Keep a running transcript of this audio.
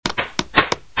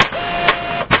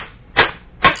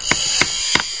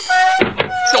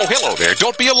Hello there.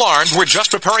 Don't be alarmed. We're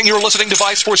just preparing your listening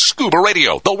device for Scuba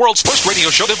Radio, the world's first radio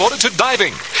show devoted to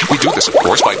diving. We do this, of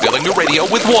course, by filling the radio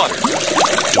with water.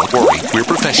 Don't worry, we're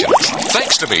professionals.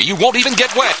 Thanks to me, you won't even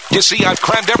get wet. You see, I've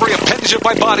crammed every appendage of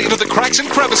my body into the cracks and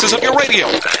crevices of your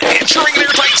radio, ensuring an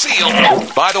airtight seal.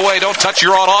 By the way, don't touch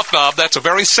your on-off knob. That's a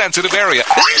very sensitive area.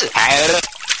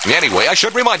 Anyway, I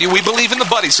should remind you, we believe in the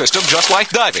buddy system just like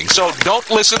diving, so don't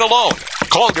listen alone.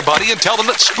 Call your buddy and tell them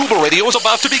that Scuba Radio is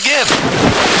about to begin.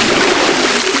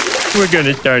 We're going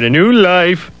to start a new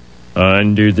life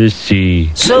under the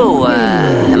sea. So,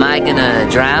 am I gonna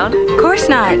drown? Of course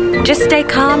not. Just stay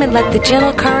calm and let the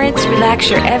gentle currents relax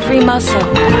your every muscle.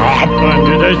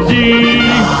 Under the sea.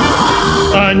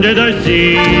 Under the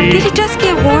sea. Did it just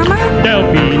get warmer?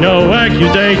 There'll be no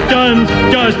accusations,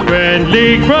 just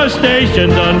friendly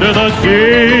crustaceans under the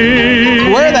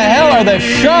sea. Where the hell are the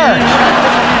sharks?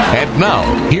 And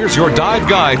now, here's your dive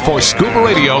guide for Scuba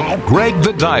Radio, Greg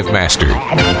the Dive Master.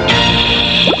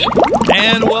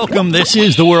 And welcome. This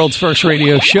is the world's first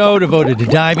radio show devoted to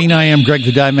diving. I am Greg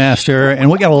the Dive Master,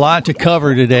 and we got a lot to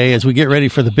cover today as we get ready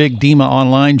for the big DEMA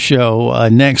Online show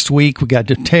next week. We got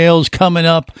details coming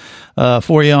up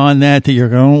for you on that you're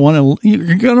going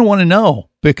to want to know,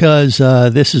 because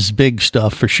this is big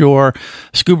stuff for sure.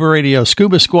 Scuba Radio,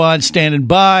 Scuba Squad standing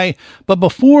by. But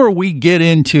before we get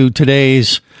into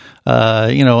today's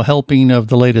helping of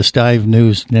the latest dive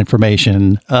news and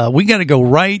information, we got to go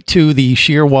right to the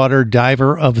Shearwater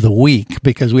Diver of the Week,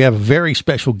 because we have a very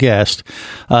special guest.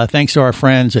 Thanks to our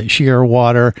friends at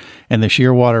Shearwater and the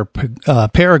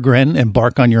Shearwater Peregrine,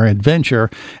 Embark on Your Adventure.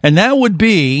 And that would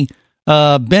be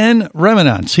Ben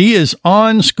Remanence. He is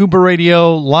on Scuba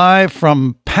Radio live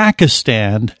from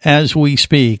Pakistan as we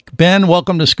speak. Ben,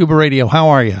 welcome to Scuba Radio. How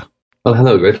are you? Well,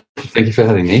 hello, Greg. Thank you for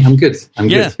having me. I'm good.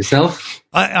 Good. Yourself?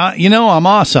 I'm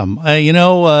awesome.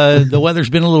 The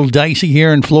weather's been a little dicey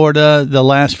here in Florida the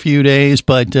last few days,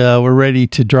 but we're ready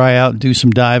to dry out and do some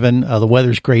diving. The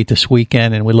weather's great this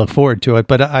weekend, and we look forward to it.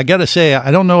 But I got to say, I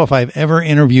don't know if I've ever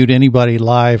interviewed anybody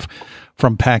live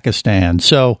from Pakistan.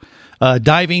 So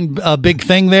diving, a big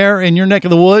thing there in your neck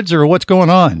of the woods, or what's going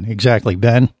on exactly,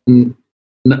 Ben?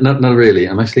 Not really.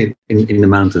 I'm actually in the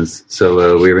mountains.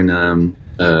 So we're in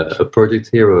a project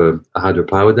here, a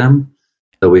hydropower dam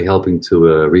that we're helping to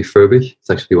refurbish. It's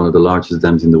actually one of the largest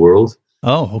dams in the world.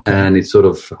 Oh, okay. And it's sort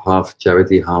of half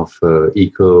charity, half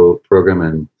eco program,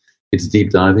 and it's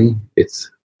deep diving. I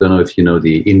don't know if you know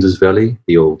the Indus Valley,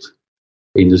 the old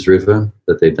Indus River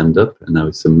that they dammed up, and now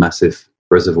it's a massive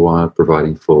reservoir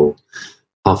providing for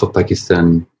half of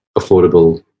Pakistan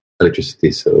affordable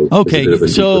electricity. So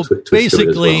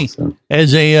basically,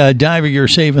 as a diver, you're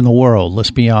saving the world.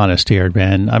 Let's be honest here,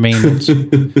 Ben. I mean, it's,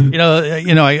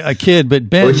 a kid, but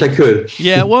Ben, I wish I could.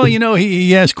 Yeah, well,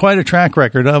 he has quite a track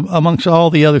record amongst all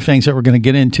the other things that we're going to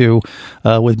get into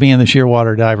with being the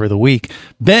Shearwater Diver of the Week.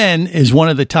 Ben is one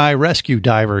of the Thai rescue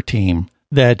diver team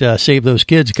that saved those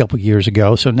kids a couple of years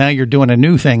ago. So now you're doing a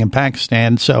new thing in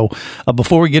Pakistan. So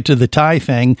before we get to the Thai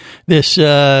thing, this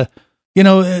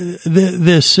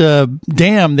this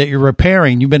dam that you're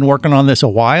repairing, you've been working on this a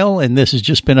while, and this has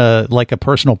just been a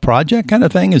personal project kind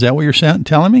of thing. Is that what you're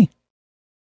telling me?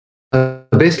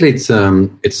 Basically,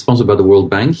 it's sponsored by the World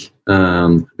Bank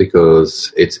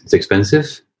because it's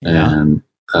expensive, and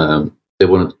they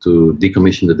wanted to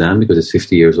decommission the dam because it's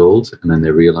 50 years old, and then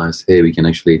they realized, hey, we can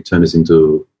actually turn this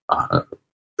into a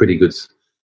pretty good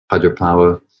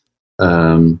hydropower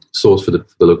source for the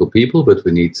local people, but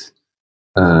we need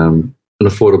an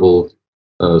affordable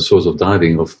source of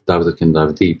diving, of divers that can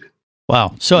dive deep.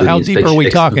 Wow. So how deep are we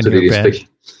talking here, Ben?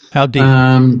 How deep?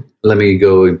 Let me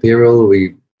go Imperial.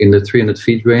 We in the 300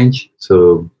 feet range,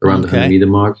 so around the 100 meter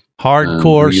mark.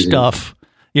 Hardcore stuff.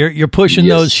 You're pushing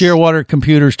those Shearwater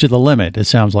computers to the limit, it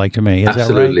sounds like to me. Is that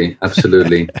right?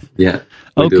 Absolutely. Yeah.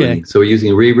 Okay. So we're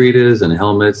using rebreathers and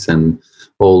helmets and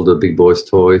all the big boys'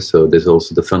 toys, so there's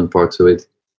also the fun part to it.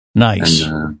 Nice.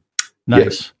 And, nice.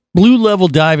 Yes.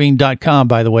 BlueLevelDiving.com,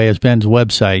 by the way, is Ben's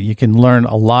website. You can learn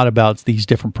a lot about these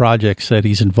different projects that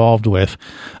he's involved with.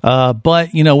 But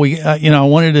I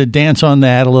wanted to dance on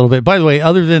that a little bit. By the way,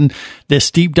 other than this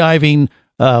deep diving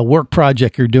work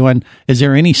project you're doing, is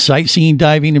there any sightseeing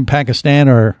diving in Pakistan,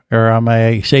 or am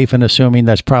I safe in assuming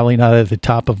that's probably not at the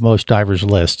top of most divers'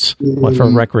 lists for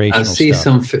recreational stuff?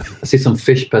 I see some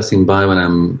fish passing by when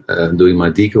I'm doing my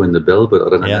deco in the bell, but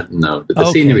other than that, no. But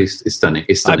the scenery is stunning.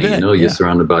 It's stunning. You're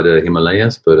surrounded by the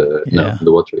Himalayas, but no,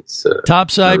 the water, it's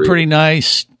topside, pretty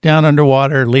nice. down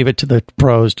underwater, leave it to the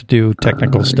pros to do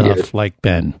technical stuff like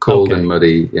Ben. Cold and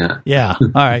muddy, yeah. Yeah. All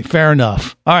right, fair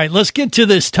enough. All right, let's get to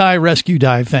this Thai rescue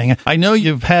dive thing. I know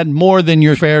you've had more than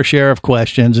your fair share of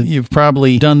questions. You've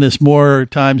probably done this more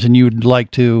times than you'd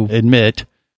like to admit.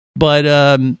 But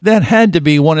that had to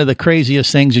be one of the craziest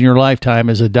things in your lifetime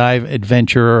as a dive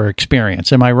adventure or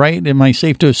experience. Am I right? Am I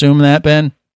safe to assume that,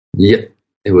 Ben? Yeah,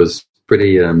 it was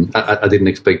pretty. I didn't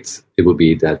expect it would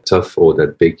be that tough or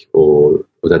that big or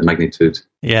that magnitude.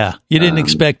 Yeah, you didn't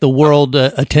expect the world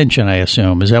attention, I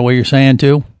assume. Is that what you're saying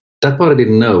too? That part I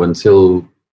didn't know until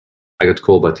I got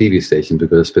called by TV station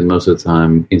because I spent most of the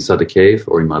time inside the cave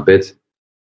or in my bed,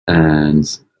 and.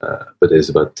 But there's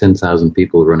about 10,000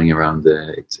 people running around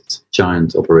there. It's a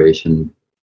giant operation,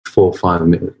 4 or 5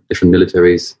 different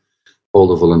militaries, all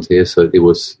the volunteers. So it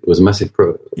was a massive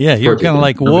Yeah, you're kind of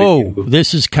like, whoa,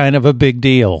 this is kind of a big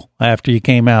deal after you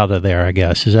came out of there, I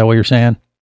guess. Is that what you're saying?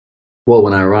 Well,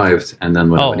 when I arrived and then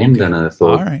when I went in, then I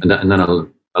thought, and then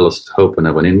I lost hope when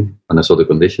I went in, when I saw the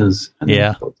conditions, and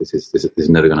I thought, this is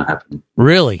never going to happen.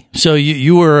 Really? So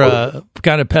you were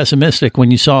kind of pessimistic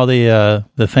when you saw the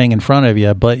thing in front of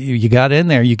you, but you got in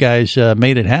there, you guys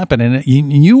made it happen, and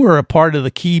you were a part of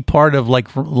the key part of like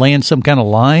laying some kind of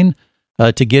line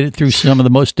to get it through some of the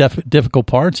most difficult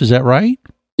parts. Is that right?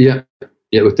 Yeah.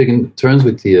 Yeah, we're taking turns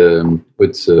with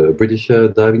the British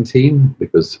diving team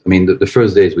because, I mean, the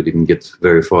first days we didn't get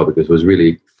very far because it was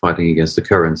really fighting against the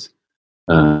currents.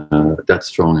 That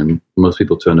strong, and most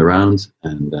people turned around,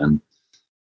 and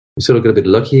we sort of got a bit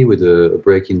lucky with a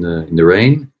break in the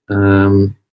rain,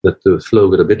 that the flow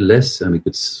got a bit less, and we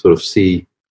could sort of see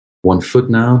 1 foot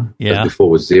now. Yeah. Before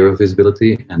was zero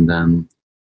visibility, and then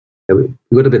we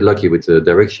got a bit lucky with the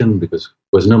direction because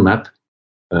there was no map.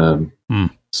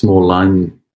 Small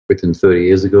line written 30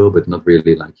 years ago, but not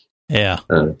really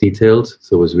detailed.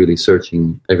 So I was really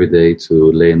searching every day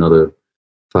to lay another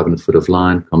 500 foot of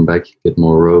line, come back, get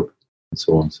more rope, and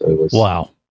so on. So it was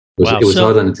It was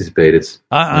harder than anticipated.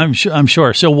 I'm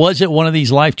sure. So was it one of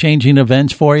these life-changing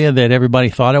events for you that everybody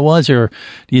thought it was, or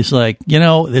you just like,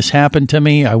 this happened to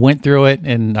me, I went through it,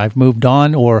 and I've moved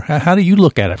on? Or how do you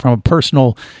look at it from a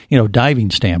personal,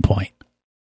 diving standpoint?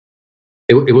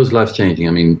 It was life-changing.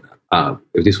 I mean,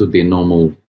 if this would be a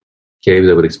normal cave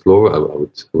that I would explore, I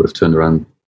would have turned around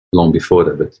long before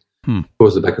that. But of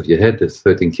course, the back of your head, there's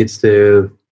 13 kids there.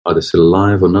 Are they still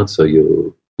alive or not? So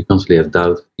you constantly have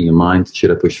doubt in your mind. Should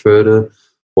I push further,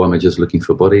 or am I just looking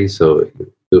for bodies? So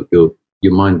your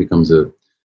mind becomes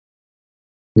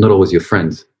not always your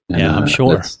friend. And, yeah, I'm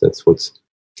sure. That's what's.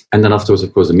 And then afterwards,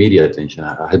 of course, the media attention.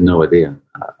 I had no idea.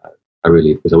 I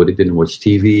really, because I didn't watch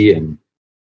TV, and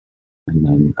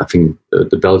then I think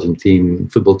the Belgian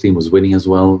football team was winning as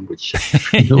well, which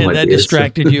that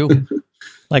distracted you.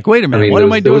 Like, wait a minute, what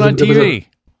am I doing on TV?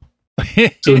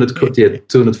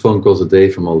 200 phone calls a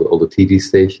day from all the TV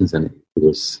stations, and it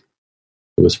was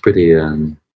pretty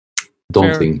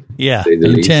daunting. Yeah,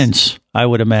 intense, I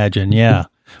would imagine. Yeah.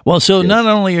 Well, so not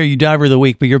only are you diver of the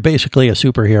week, but you're basically a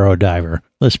superhero diver.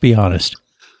 Let's be honest.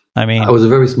 I mean, I was a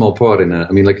very small part in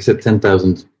like I said,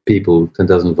 10,000 people,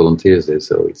 10,000 volunteers there.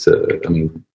 So it's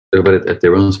everybody at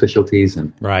their own specialties,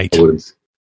 and right. I wouldn't.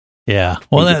 Yeah,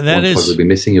 well, that is would be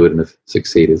missing. You wouldn't have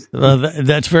succeeded.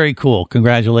 That's very cool.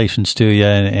 Congratulations to you,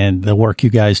 and the work you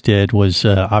guys did was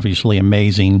obviously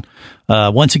amazing.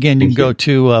 Once again, you can go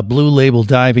to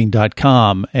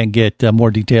bluelabeldiving.com and get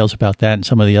more details about that and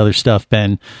some of the other stuff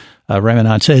Ben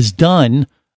Remenant has done.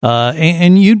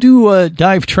 And you do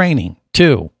dive training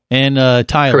too in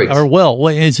Thailand. Correct. Or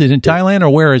what is it in Thailand,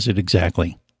 or where is it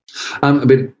exactly? I'm a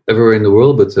bit everywhere in the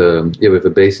world, but we have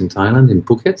a base in Thailand, in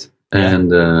Phuket.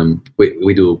 And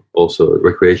we do also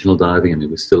recreational diving. I mean,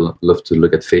 we still love to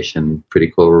look at fish and pretty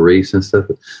coral reefs and stuff.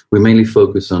 But we mainly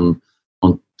focus on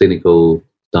technical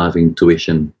diving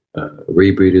tuition,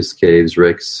 rebreathers, caves,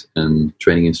 wrecks, and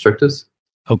training instructors.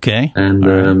 Okay.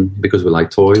 And because we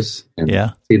like toys, and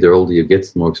the older you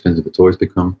get, the more expensive the toys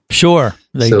become. Sure,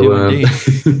 they do indeed.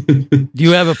 Do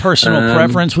you have a personal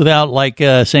preference without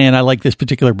saying I like this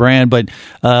particular brand, but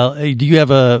do you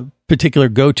have a particular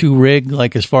go-to rig,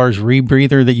 like as far as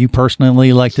rebreather, that you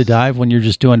personally like to dive when you're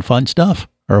just doing fun stuff,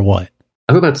 or what?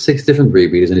 I have about 6 different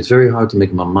rebreathers, and it's very hard to make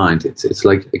in my mind. It's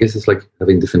like, I guess it's like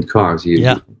having different cars.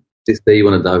 This day you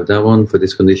want to dive that one, for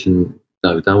this condition,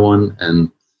 dive that one, and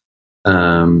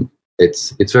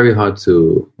it's very hard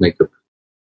to make up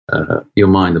your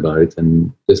mind about it.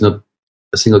 And there's not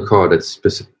a single car that's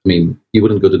specific. I mean, you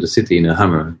wouldn't go to the city in a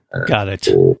Hummer. Got it.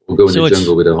 Or go in the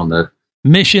jungle with a Honda.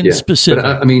 Mission specific.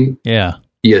 But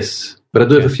yes. But I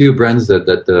do have a few brands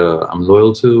that I'm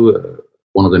loyal to.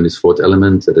 One of them is Fourth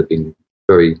Element, that have been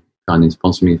very kind and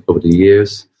sponsored me over the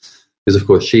years. there's of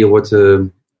course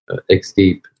Shearwater,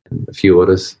 X-Deep, and a few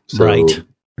others. So, right.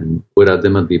 And without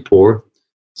them, I'd be poor.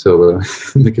 So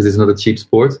because it's not a cheap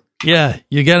sport. Yeah,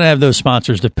 you got to have those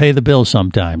sponsors to pay the bill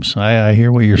sometimes. I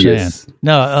hear what you're Yes. saying.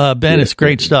 No, Ben, it's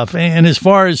great stuff. And as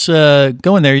far as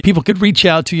going there, people could reach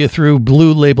out to you through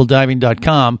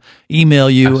bluelabelDiving.com,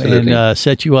 email you, Absolutely. and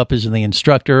set you up as the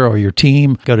instructor or your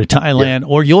team. Go to Thailand,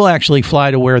 or you'll actually fly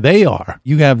to where they are.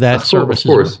 You have that service.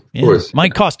 Of course.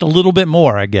 Might cost a little bit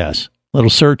more, I guess.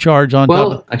 Little surcharge on top.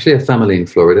 Well, actually, I have family in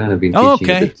Florida, and I've been teaching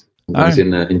a bit. One's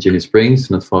in Ginny Springs,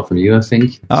 not far from you, I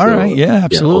think. All right,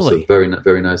 absolutely. Also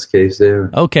very nice caves there.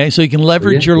 Okay, so you can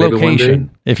leverage your maybe one location.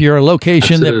 day. If you're a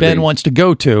location that Absolutely. Ben wants to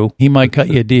go to, he might cut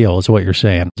you a deal, is what you're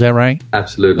saying. Is that right?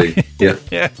 Absolutely, yeah.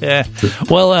 Yeah.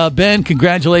 Well, Ben,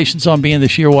 congratulations on being the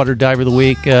Shearwater Diver of the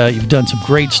Week. You've done some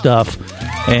great stuff,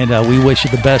 and we wish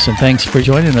you the best, and thanks for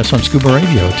joining us on Scuba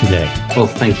Radio today. Well,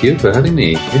 thank you for having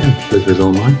me. Yeah, pleasure is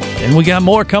all mine. And we got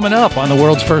more coming up on the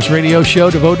world's first radio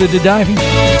show devoted to diving.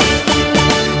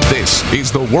 This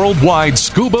is the Worldwide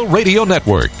Scuba Radio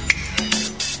Network.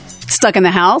 Stuck in the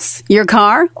house, your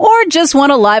car, or just want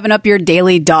to liven up your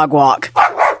daily dog walk?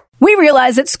 We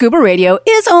realize that Scuba Radio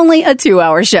is only a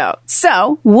 2-hour show.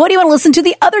 So, what do you want to listen to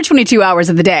the other 22 hours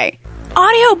of the day?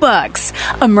 Audiobooks.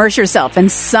 Immerse yourself in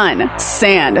sun,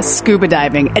 sand, scuba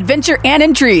diving, adventure, and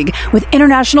intrigue with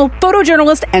international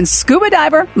photojournalist and scuba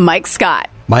diver Mike Scott.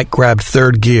 Mike grabbed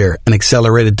third gear and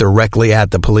accelerated directly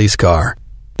at the police car.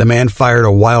 The man fired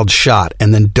a wild shot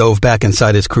and then dove back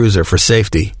inside his cruiser for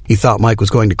safety. He thought Mike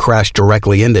was going to crash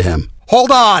directly into him.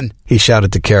 "Hold on!" he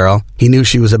shouted to Carol. He knew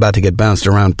she was about to get bounced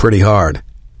around pretty hard.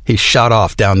 He shot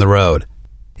off down the road.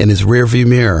 In his rearview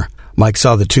mirror, Mike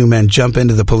saw the two men jump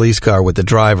into the police car with the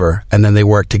driver, and then they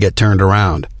worked to get turned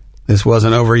around. This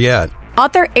wasn't over yet.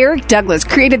 Author Eric Douglas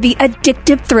created the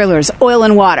addictive thrillers Oil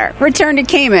and Water, Return to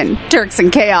Cayman, Turks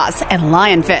and Chaos, and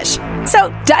Lionfish.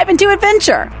 So dive into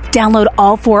adventure. Download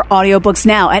all 4 audiobooks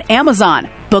now at Amazon,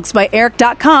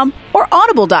 booksbyeric.com, or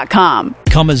audible.com.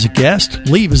 Come as a guest,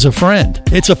 leave as a friend.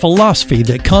 It's a philosophy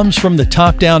that comes from the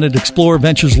top down at Explorer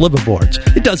Ventures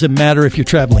liveaboards. It doesn't matter if you're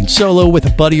traveling solo, with a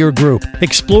buddy, or group.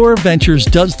 Explorer Ventures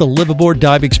does the liveaboard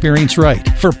dive experience right.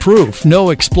 For proof,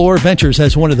 know Explorer Ventures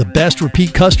has one of the best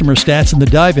repeat customer stats in the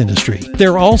dive industry.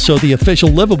 They're also the official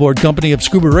liveaboard company of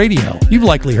Scuba Radio. You've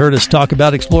likely heard us talk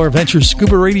about Explorer Ventures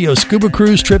Scuba Radio scuba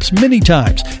cruise trips many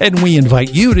times, and we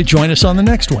invite you to join us on the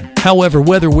next one. However,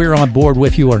 whether we're on board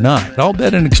with you or not, I'll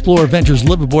bet an Explorer Ventures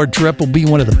liveaboard trip will be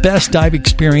one of the best dive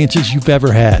experiences you've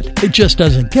ever had. It just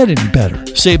doesn't get any better.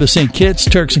 Saba St. Kitts,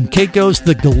 Turks and Caicos,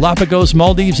 the Galapagos,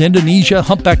 Maldives, Indonesia,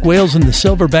 humpback whales, and the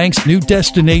Silver Banks, new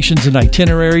destinations and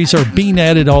itineraries are being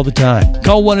added all the time.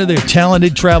 Call one of their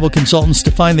talented travel consultants to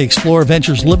find the Explorer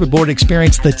Ventures liveaboard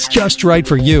experience that's just right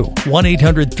for you.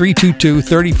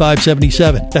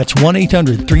 1-800-322-3577. That's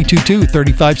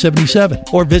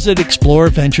 1-800-322-3577. Or visit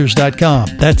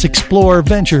explorerventures.com. That's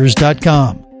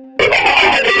explorerventures.com.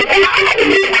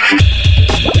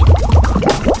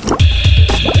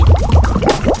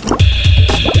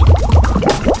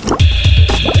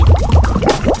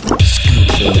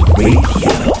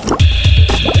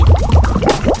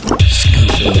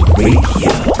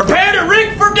 Prepare to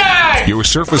rig for dive! Your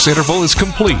surface interval is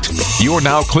complete. You're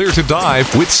now clear to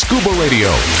dive with Scuba Radio.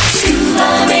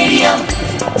 Scuba Radio.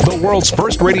 The world's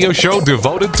first radio show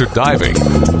devoted to diving.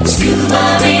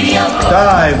 Scuba Radio.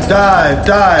 Dive, dive,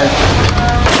 dive.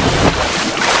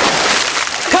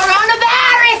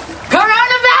 Coronavirus!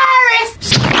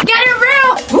 Coronavirus! Get it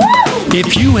real! Woo!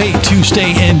 If you hate to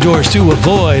stay indoors to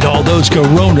avoid all those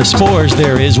corona spores,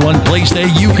 there is one place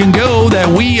that you can go that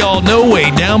we all know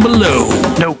way down below.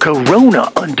 No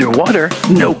corona underwater.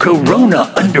 No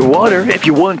corona underwater. If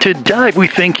you want to dive, we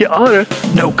think you oughta.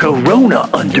 No corona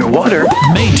underwater.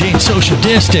 Maintain social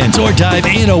distance or dive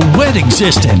in a wet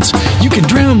existence. You can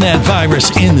drown that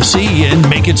virus in the sea and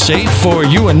make it safe for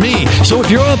you and me. So if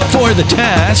you're up for the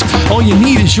task, all you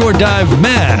need is your dive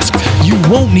mask. You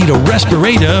won't need a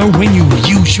respirator when you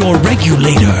use your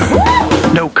regulator.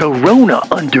 No corona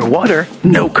underwater.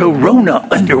 No corona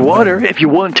underwater. If you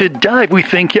want to dive, we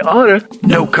think you oughta.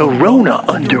 No corona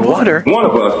underwater. One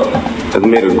of us has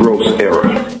made a gross error.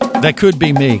 That could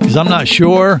be me, because I'm not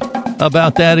sure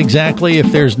about that exactly,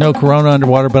 if there's no corona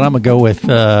underwater, but I'm going to go with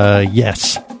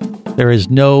yes. There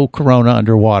is no corona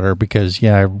underwater because,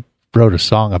 I wrote a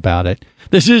song about it.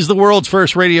 This is the world's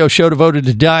first radio show devoted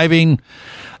to diving.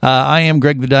 I am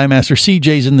Greg the Dive Master.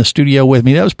 CJ's in the studio with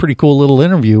me. That was a pretty cool little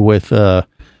interview with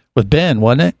Ben,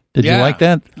 wasn't it? Did you like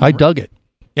that? I dug it.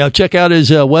 Check out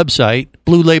his website,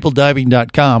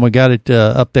 bluelabeldiving.com. We got it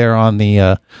up there on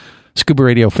the Scuba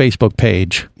Radio Facebook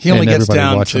page. He only and gets everybody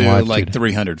down watching to live like today.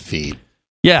 300 feet.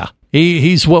 Yeah,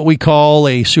 he's what we call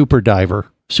a super diver,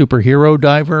 superhero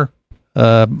diver,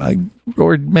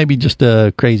 or maybe just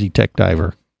a crazy tech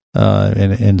diver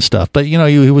and stuff. But, you know,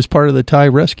 he was part of the Thai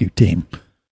rescue team.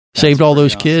 Saved all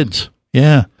those kids.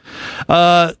 Yeah.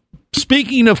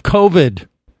 Speaking of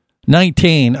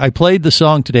COVID-19, I played the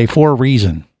song today for a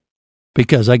reason.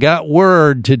 Because I got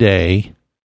word today,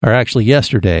 or actually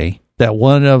yesterday, that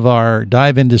one of our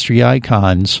dive industry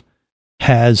icons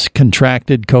has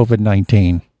contracted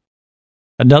COVID-19.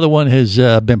 Another one has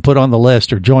been put on the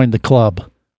list or joined the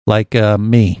club, like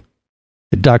me,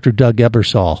 Dr. Doug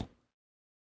Ebersol.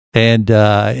 And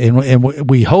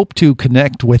we hope to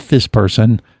connect with this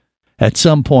person at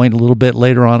some point a little bit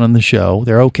later on in the show.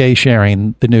 They're okay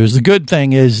sharing the news. The good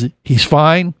thing is he's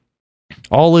fine.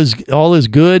 All is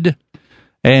good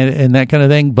and that kind of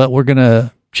thing, but we're going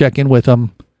to check in with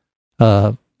him,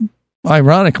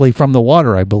 ironically, from the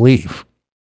water, I believe.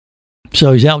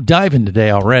 So he's out diving today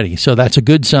already. So that's a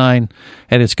good sign,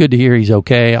 and it's good to hear he's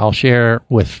okay. I'll share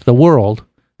with the world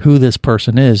who this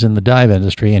person is in the dive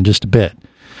industry in just a bit.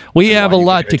 We have a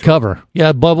lot to cover.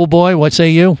 Yeah, Bubble Boy, what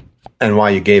say you? And why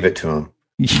you gave it to him.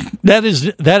 That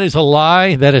is a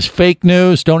lie. That is fake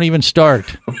news. Don't even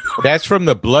start. That's from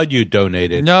the blood you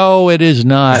donated. No, it is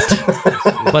not.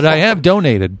 But I have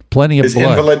donated plenty of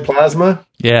blood. Invalid plasma?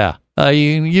 Yeah.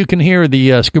 You can hear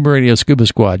the Scuba Radio Scuba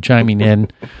Squad chiming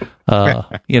in,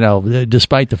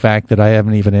 despite the fact that I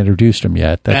haven't even introduced them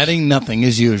yet. Adding nothing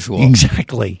as usual.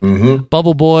 Exactly. Mm-hmm.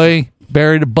 Bubble Boy,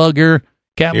 Barry the Bugger,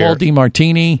 Cat Multi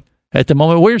Martini at the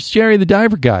moment. Where's Jerry the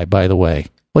Diver Guy, by the way?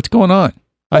 What's going on?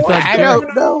 I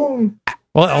don't know.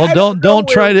 Well, don't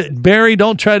try to, Barry,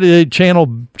 don't try to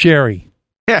channel Jerry.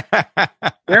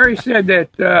 Barry said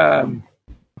that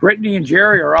Brittany and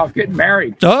Jerry are off getting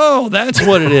married. Oh, that's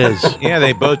what it is. Yeah,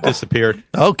 they both disappeared.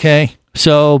 Okay.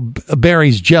 So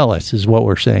Barry's jealous is what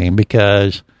we're saying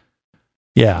because,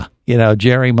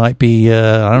 Jerry might be,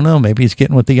 I don't know, maybe he's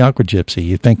getting with the Aqua Gypsy.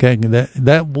 You think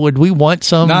that would we want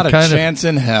some not a kind chance of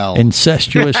in hell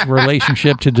incestuous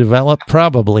relationship to develop?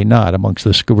 Probably not amongst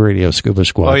the Scuba Radio Scuba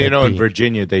Squad. Well, in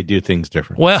Virginia, they do things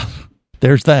different. Well,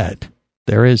 there's that.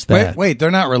 There is that. Wait,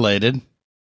 they're not related.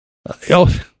 Okay.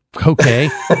 All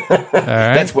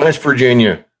right. That's West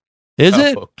Virginia. Is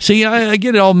it? See, I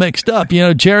get it all mixed up.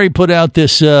 Jerry put out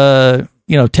this,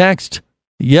 text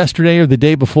yesterday or the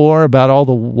day before about all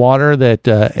the water that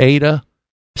Ada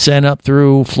sent up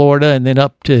through Florida and then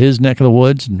up to his neck of the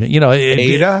woods.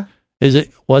 Ada?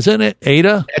 Wasn't it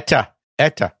Ada?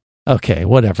 ETA. Okay,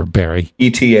 whatever, Barry.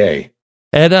 ETA.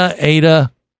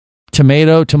 Ada,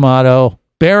 tomato.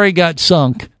 Barry got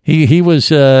sunk. He was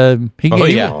he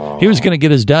was going to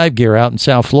get his dive gear out in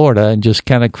South Florida and just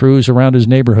kind of cruise around his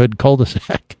neighborhood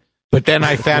cul-de-sac. But then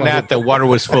I found out the water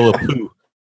was full of poo.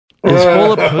 It's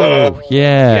full of poo.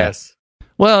 Yeah. Yes.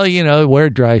 Well, wear a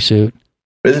dry suit.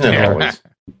 Isn't it always?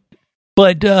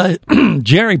 But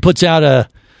Jerry puts out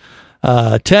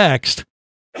a text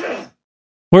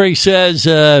where he says,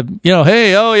 hey,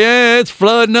 oh yeah, it's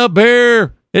flooding up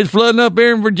here. It's flooding up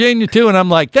here in Virginia too. And I'm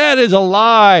like, that is a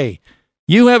lie.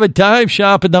 You have a dive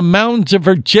shop in the mountains of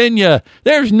Virginia.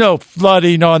 There's no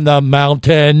flooding on the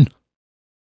mountain.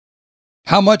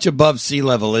 How much above sea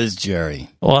level is Jerry?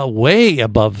 Well, way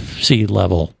above sea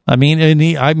level. I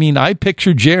mean, I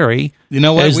picture Jerry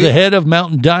as the head of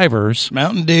Mountain Divers.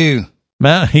 Mountain Dew.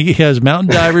 He has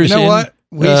Mountain Divers. You know what?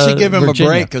 We should give him Virginia.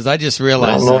 a break because I just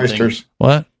realized something. Oysters.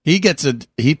 What?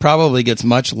 He probably gets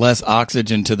much less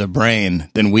oxygen to the brain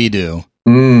than we do.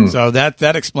 So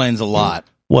that explains a lot.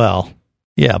 Well,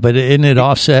 yeah, but isn't it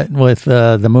offset with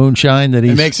the moonshine that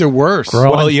he's? It makes it worse.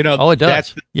 Growing? Well, it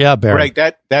does. Barry.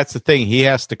 Greg, that's the thing. He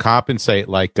has to compensate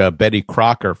like Betty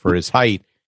Crocker for his height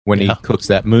when he cooks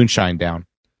that moonshine down.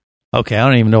 Okay, I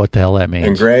don't even know what the hell that means.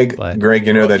 And Greg,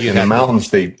 that in the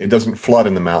mountains, it doesn't flood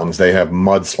in the mountains. They have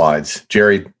mudslides.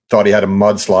 Jerry thought he had a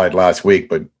mudslide last week,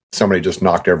 but somebody just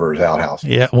knocked over his outhouse.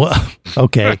 Yeah, well,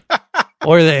 okay.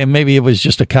 Or maybe it was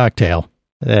just a cocktail.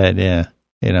 The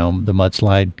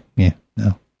mudslide. Yeah,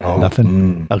 no,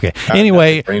 nothing. Okay.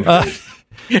 Anyway,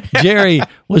 Jerry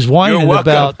was whining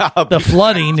about the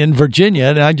flooding in Virginia,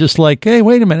 and I'm just like, hey,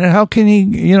 wait a minute. How can he,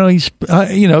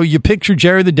 you picture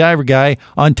Jerry the Diver Guy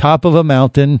on top of a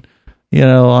mountain,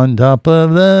 on top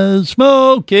of the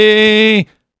Smoky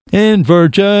in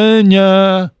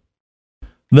Virginia.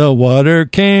 The water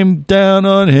came down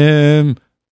on him,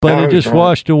 but it just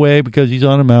washed away because he's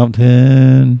on a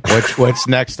mountain. What's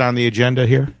next on the agenda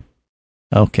here?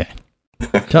 Okay.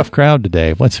 Tough crowd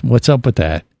today. What's up with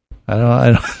that? I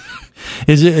don't.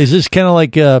 Is this kind of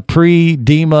like a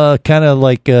pre-DEMA kind of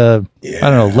like I don't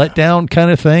know, letdown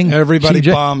kind of thing? Everybody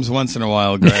CJ? bombs once in a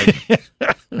while, Greg.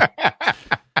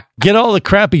 Get all the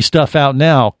crappy stuff out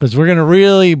now, because we're going to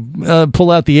really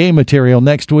pull out the A material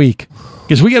next week,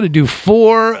 because we got to do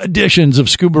 4 editions of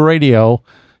Scuba Radio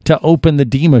to open the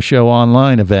DEMA Show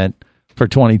online event for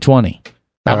 2020.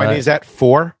 How many is that?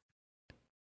 4?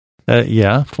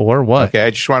 Yeah, 4. What? Okay,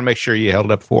 I just want to make sure you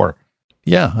held up 4.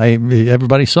 Yeah,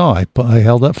 everybody saw. I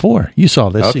held up 4. You saw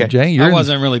this, Okay. CJ. I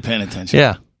wasn't really paying attention.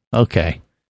 Yeah. Okay.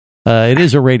 It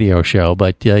is a radio show,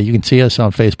 but you can see us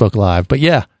on Facebook Live. But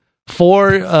yeah,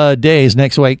 4 days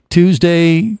next week,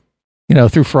 Tuesday,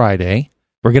 through Friday.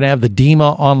 We're going to have the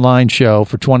DEMA online show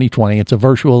for 2020. It's a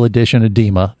virtual edition of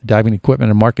DEMA, Diving Equipment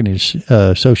and Marketing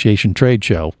Association trade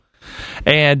show.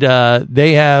 And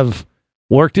they have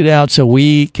worked it out so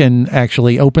we can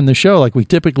actually open the show like we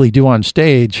typically do on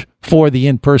stage for the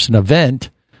in-person event,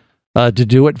 to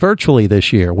do it virtually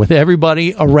this year with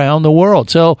everybody around the world.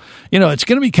 So, it's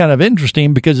going to be kind of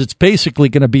interesting, because it's basically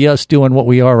going to be us doing what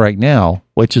we are right now,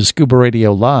 which is Scuba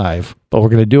Radio Live, but we're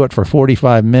going to do it for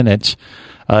 45 minutes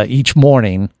each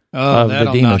morning of the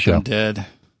DEMA show. Them dead.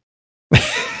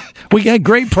 We got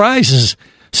great prizes.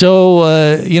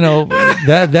 So,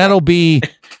 that'll be...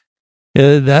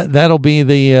 that'll be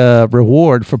the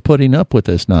reward for putting up with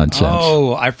this nonsense.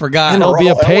 Oh, I forgot. It'll be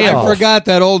a payoff. I forgot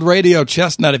that old radio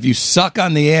chestnut. If you suck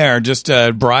on the air, just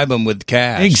bribe them with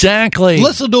cash. Exactly.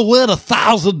 Listen to win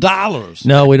 $1,000.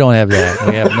 No, we don't have that.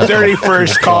 We have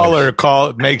 31st caller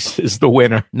is the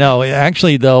winner. No,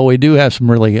 actually, though, we do have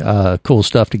some really cool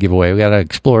stuff to give away. We got an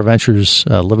Explorer Ventures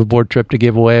liveaboard trip to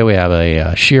give away. We have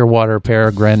a Shearwater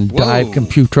Peregrine dive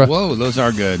computer. Whoa, those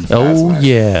are good. Oh,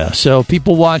 yeah. So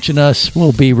people watching us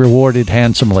will be rewarded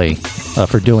handsomely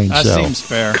for doing that so. That seems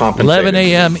fair. 11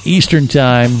 a.m. Eastern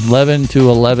Time, 11 to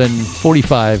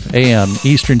 11:45 a.m.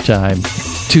 Eastern Time,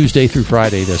 Tuesday through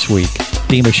Friday this week.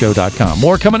 DEMAShow.com.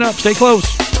 More coming up. Stay close.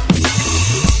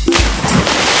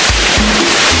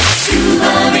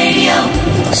 Scuba Radio.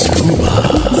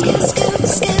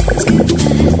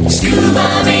 Scuba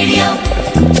Radio.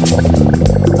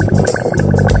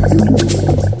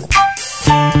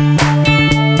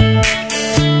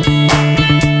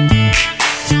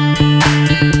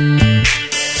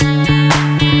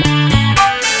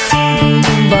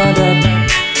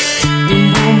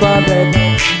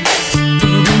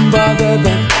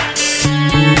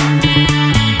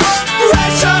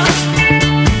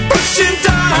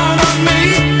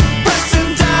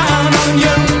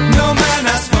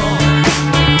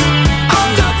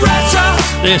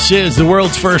 This is the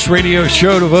world's first radio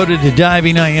show devoted to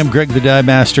diving. I am Greg the Dive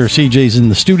Master. CJ's in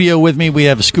the studio with me. We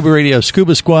have a Scuba Radio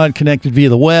Scuba Squad connected via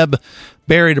the web.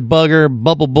 Barry the Bugger,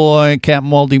 Bubble Boy,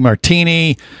 Captain Waldy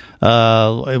Martini.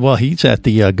 Well, he's at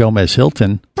the Gomez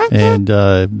Hilton, and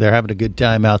they're having a good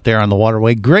time out there on the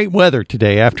waterway. Great weather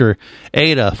today after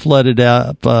Ada flooded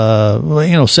up,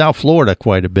 South Florida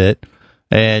quite a bit.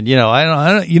 And,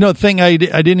 I don't, the thing I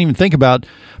didn't even think about,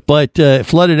 but it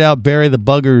flooded out Barry the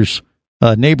Bugger's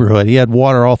neighborhood. He had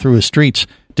water all through his streets.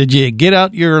 Did you get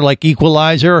out your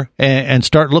equalizer and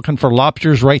start looking for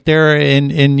lobsters right there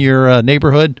in your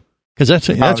neighborhood? Because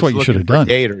that's what you should have done.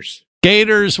 Gators,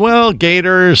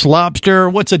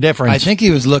 lobster. What's the difference? I think he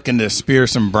was looking to spear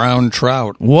some brown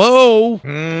trout. Whoa!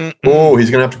 Oh, he's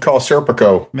going to have to call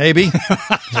Serpico. Maybe.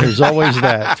 There's always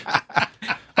that.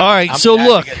 All right, so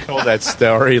look. I told that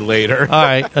story later. All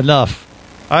right, enough.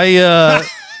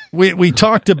 We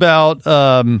talked about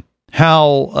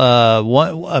how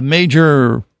a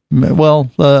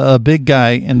big guy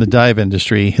in the dive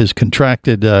industry has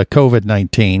contracted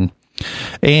COVID-19,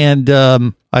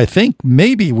 and I think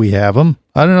maybe we have him.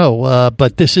 I don't know,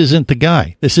 but this isn't the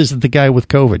guy. This isn't the guy with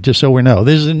COVID. Just so we know,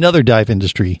 this is another dive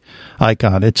industry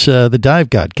icon. It's the dive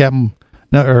god,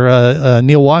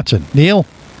 Neil Watson. Neil,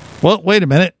 well, wait a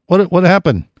minute. What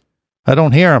happened? I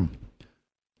don't hear him.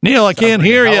 Neil, I can't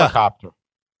hear you.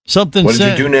 Something. What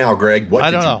did you do now, Greg? What I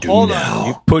don't know. did you do Hold now? on.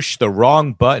 You pushed the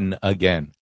wrong button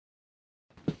again.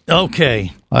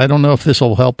 Okay. I don't know if this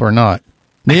will help or not.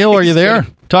 Neil, are you there?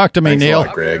 Talk to me, Thanks a Neil.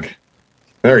 lot, Greg.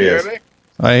 There he is.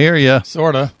 I hear you.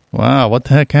 Sorta. Wow, what the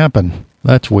heck happened?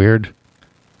 That's weird.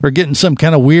 We're getting some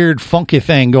kind of weird, funky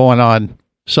thing going on.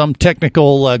 Some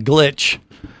technical glitch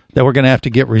that we're going to have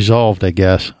to get resolved, I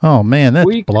guess. Oh, man, that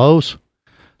blows.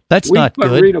 That's not but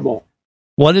good. Readable.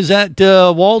 What is that,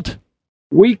 Walt?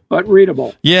 Weak but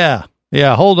readable. Yeah.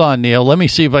 Hold on, Neil. Let me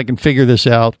see if I can figure this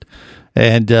out,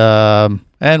 and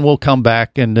we'll come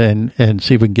back and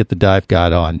see if we can get the dive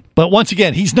god on. But once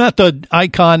again, he's not the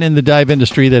icon in the dive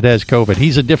industry that has COVID.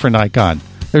 He's a different icon.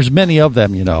 There's many of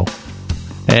them,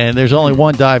 And there's only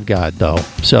one dive god, though.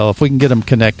 So if we can get them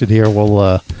connected here,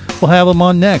 we'll have them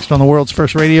on next on the world's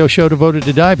first radio show devoted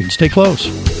to diving. Stay close.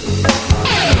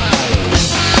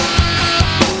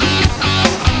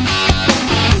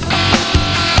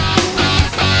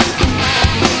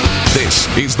 This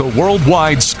is the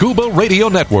Worldwide Scuba Radio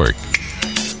Network.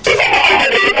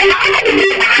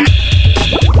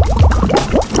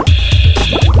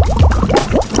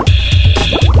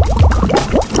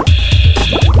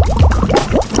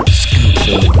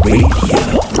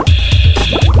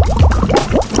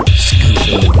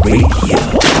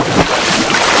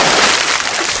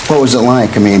 What was it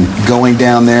like? I mean, going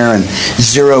down there and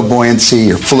zero buoyancy,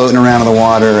 you're floating around in the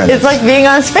water. And it's like being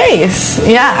on space.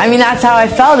 Yeah, I mean, that's how I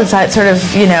felt. It's that sort of,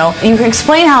 you can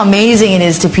explain how amazing it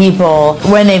is to people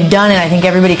when they've done it. I think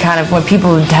everybody kind of, when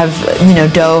people have,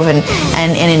 dove and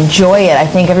enjoy it, I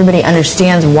think everybody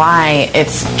understands why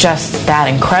it's just that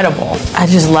incredible. I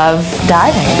just love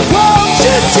diving. Won't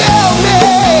you tell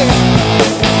me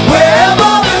where have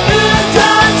all the good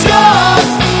times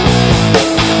gone?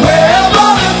 Where have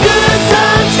all the good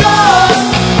times gone?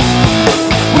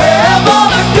 Where have all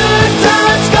the good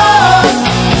times gone?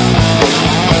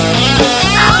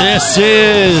 This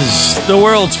is the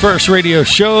world's first radio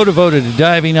show devoted to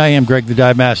diving. I am Greg the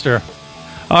Dive Master.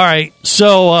 All right,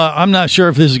 so I'm not sure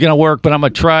if this is going to work, but I'm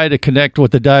going to try to connect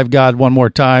with the dive god one more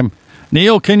time.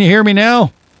 Neil, can you hear me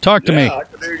now? Talk to me. I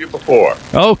could hear you before.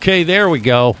 Okay, there we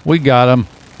go. We got him.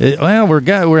 Well,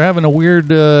 we're having a weird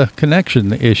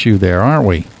connection issue there, aren't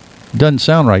we? Doesn't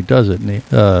sound right, does it?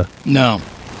 No.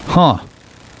 Huh.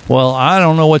 Well, I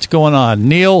don't know what's going on.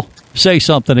 Neil, say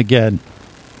something again.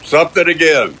 Something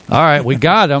again. All right, we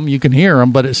got him. You can hear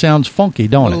him, but it sounds funky,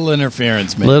 don't it? Little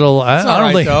interference, maybe.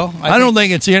 I don't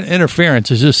think it's interference.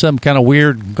 It's just some kind of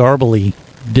weird, garbly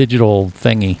digital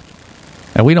thingy,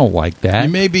 and we don't like that.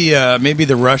 Maybe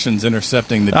the Russians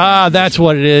intercepting the. That's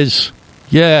what it is.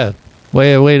 Yeah.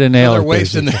 Way to nail it.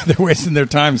 They're wasting their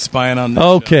time spying on this.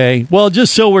 Okay. Well,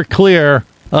 just so we're clear,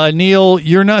 Neil,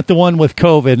 you're not the one with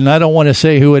COVID, and I don't want to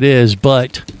say who it is,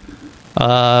 but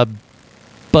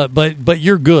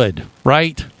you're good,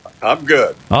 right? I'm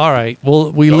good. All right.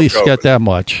 Well, we at least got that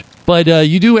much. But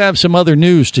you do have some other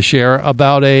news to share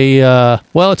about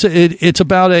it's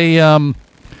about a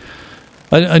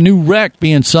new wreck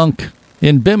being sunk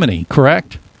in Bimini,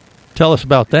 correct? Tell us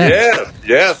about that.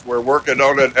 Yes, we're working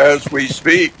on it as we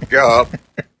speak. There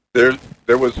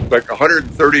was like a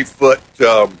 130-foot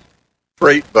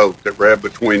freight boat that ran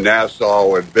between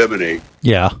Nassau and Bimini.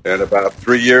 Yeah. And about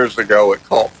 3 years ago, it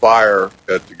caught fire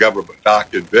at the government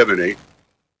dock in Bimini,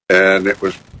 and it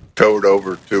was towed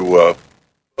over to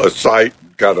a site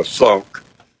and kind of sunk.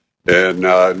 And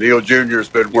Neil Jr. has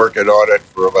been working on it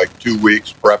for like 2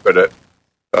 weeks, prepping it,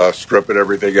 stripping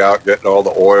everything out, getting all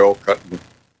the oil, cutting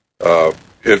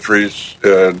entries,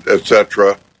 and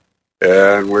etc.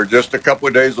 And we're just a couple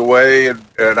of days away, and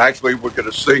actually we're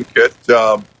going to sink it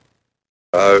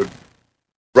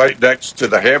right next to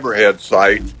the Hammerhead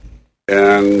site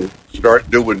and start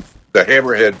doing the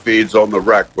Hammerhead feeds on the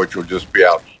wreck, which will just be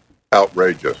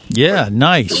outrageous. Yeah,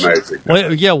 nice. Amazing.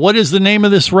 What is the name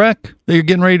of this wreck that you're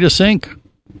getting ready to sink?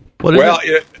 What is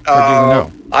it?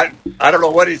 I don't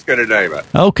know what he's going to name it.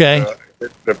 Okay.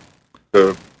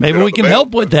 Maybe we can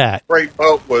help with that. The freight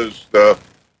boat was the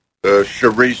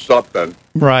Cherie something.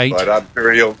 Right. But I'm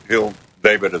sure he'll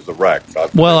name it as the wreck.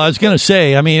 Well, I was going to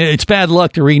say, I mean, it's bad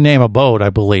luck to rename a boat, I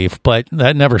believe, but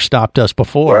that never stopped us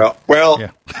before.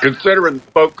 Well, considering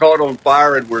the boat caught on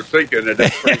fire and we're sinking,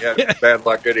 it's pretty bad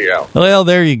luck anyhow. Well,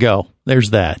 there you go.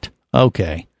 There's that.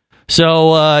 Okay.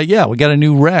 So, we got a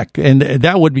new wreck, and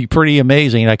that would be pretty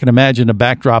amazing. I can imagine a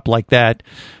backdrop like that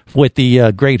with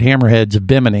the great hammerheads of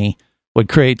Bimini would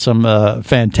create some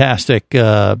fantastic,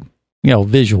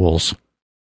 visuals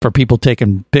for people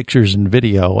taking pictures and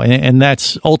video, and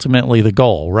that's ultimately the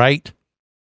goal, right?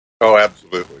 Oh,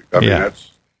 absolutely. I mean,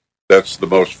 that's the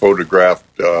most photographed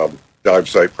dive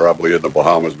site probably in the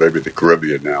Bahamas, maybe the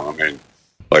Caribbean now. I mean,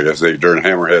 like I say, during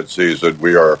hammerhead season,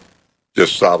 we are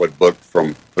just solid booked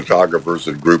from photographers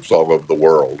and groups all over the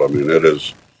world. I mean, it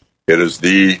is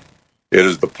the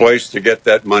place to get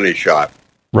that money shot.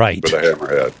 Right. For the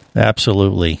hammerhead.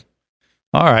 Absolutely.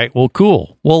 All right. Well,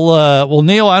 cool. Well,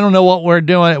 Neil, I don't know what we're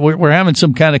doing. We're having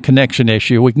some kind of connection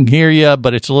issue. We can hear you,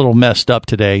 but it's a little messed up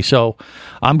today. So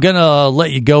I'm going to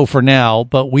let you go for now.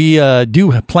 But we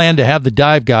do plan to have the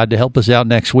dive god to help us out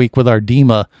next week with our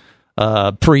DEMA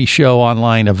pre-show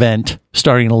online event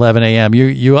starting at 11 a.m.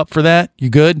 You up for that? You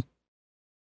good?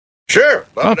 Sure.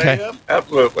 11 okay. a.m.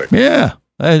 Absolutely. Yeah.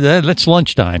 That's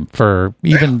lunchtime for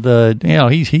even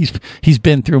he's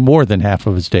been through more than half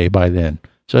of his day by then.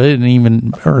 So it isn't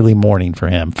even early morning for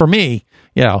him. For me,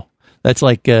 that's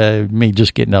like me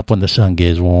just getting up when the sun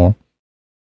gets warm.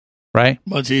 Right?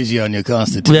 Much easier on your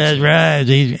constitution. That's right.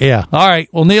 Yeah. All right.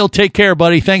 Well, Neil, take care,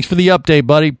 buddy. Thanks for the update,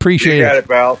 buddy. Appreciate You got it. it,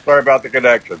 pal. Sorry about the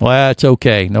connection. Well, that's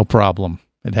okay. No problem.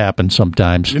 It happens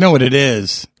sometimes. You know what it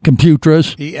is?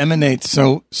 Computers. He emanates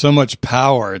so much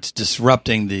power, it's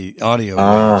disrupting the audio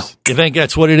waves. You think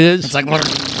that's what it is? It's like...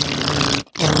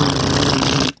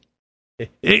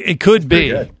 It could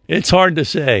be. It's hard to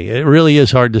say. It really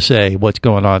is hard to say what's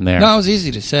going on there. No, it's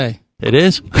easy to say. It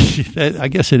is? I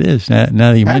guess it is, now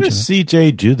that you How mention does it.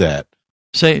 CJ do that?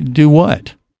 Do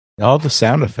what? All the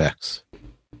sound effects.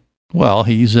 Well,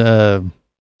 he's I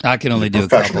can only do a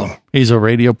couple. He's a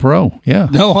radio pro, yeah.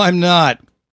 No, I'm not.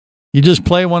 You just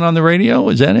play one on the radio?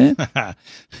 Is that it?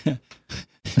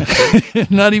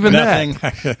 Not even Nothing.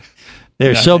 that.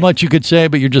 There's so much you could say,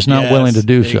 but you're just not willing to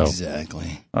do so.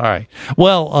 Exactly. All right.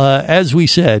 Well, as we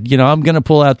said, I'm going to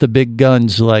pull out the big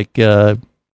guns like, Neil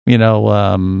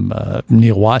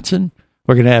Watson.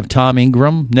 We're going to have Tom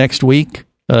Ingram next week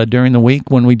during the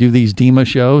week when we do these DEMA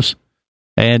shows.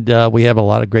 And we have a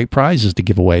lot of great prizes to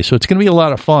give away. So it's going to be a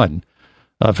lot of fun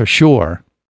for sure.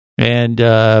 And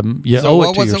you owe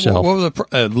it to yourself. What was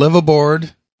the live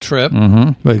aboard trip?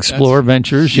 Mm-hmm. Explore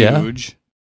Ventures, huge.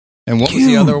 And what was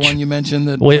the other one you mentioned?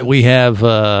 That we have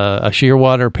a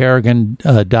Shearwater Paragon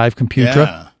dive computer.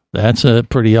 Yeah. That's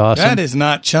pretty awesome. That is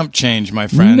not chump change, my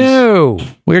friends. No,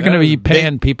 we're going to be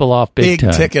paying people off big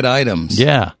time. Ticket items.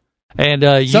 Yeah,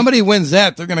 and somebody wins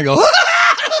that, they're going to go.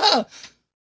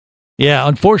 Yeah,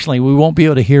 unfortunately, we won't be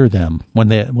able to hear them when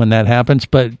that happens.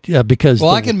 But because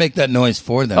I can make that noise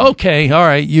for them. Okay, all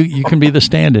right, you can be the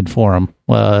stand-in for them.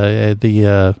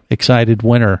 The excited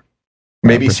winner.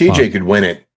 Maybe CJ could win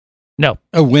it. No,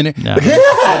 a winner. No.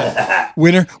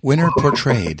 winner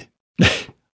portrayed.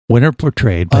 Winner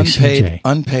portrayed by CJ.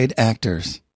 Unpaid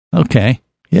actors. Okay,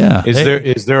 yeah.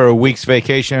 Is there a week's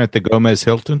vacation at the Gomez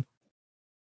Hilton?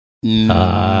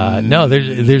 No,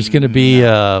 there's going to be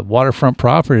waterfront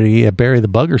property at Barry the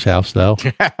Bugger's house, though.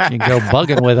 You can go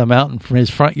bugging with him out from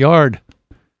his front yard.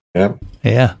 Yep.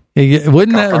 Yeah.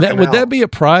 Wouldn't would that be a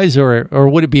prize or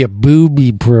would it be a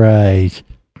booby prize?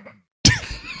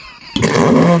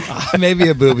 Maybe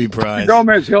a booby prize.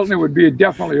 Gomez Hilton would be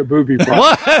definitely a booby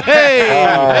prize.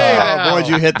 Hey, boy,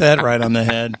 you hit that right on the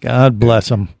head. God bless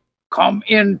him. Come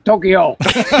in Tokyo.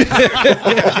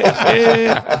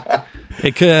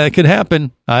 It could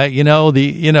happen.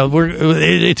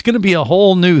 It's going to be a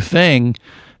whole new thing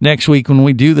next week when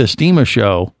we do this DEMA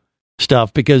show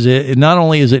stuff, because it not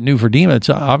only is it new for DEMA, it's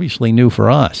obviously new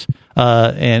for us.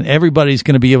 And everybody's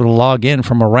going to be able to log in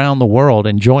from around the world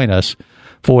and join us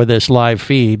for this live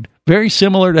feed. Very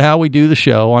similar to how we do the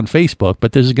show on Facebook,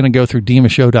 but this is going to go through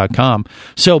DEMAshow.com.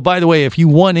 So, by the way, if you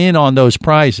want in on those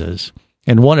prizes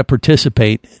and want to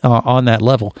participate on that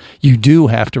level, you do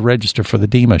have to register for the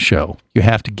DEMA show. You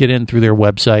have to get in through their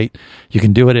website. You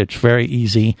can do it. It's very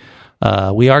easy.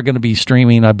 We are going to be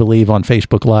streaming, I believe, on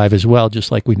Facebook Live as well,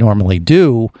 just like we normally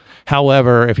do.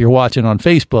 However, if you're watching on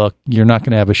Facebook, you're not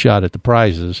going to have a shot at the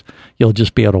prizes. You'll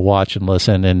just be able to watch and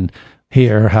listen and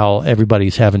hear how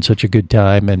everybody's having such a good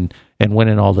time and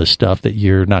winning all this stuff that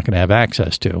you're not going to have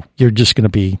access to. You're just going to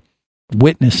be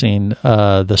witnessing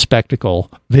the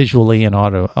spectacle visually and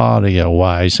audio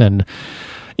wise. And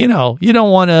you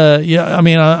don't want to,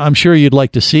 I'm sure you'd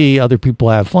like to see other people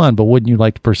have fun, but wouldn't you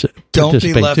like to participate too? Don't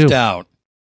be left out.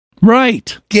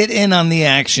 Right. Get in on the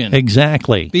action.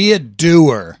 Exactly. Be a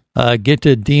doer. Get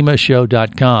to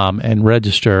DEMAshow.com and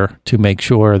register to make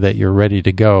sure that you're ready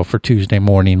to go for Tuesday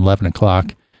morning, 11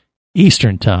 o'clock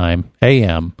Eastern Time,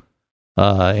 a.m.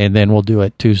 And then we'll do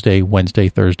it Tuesday, Wednesday,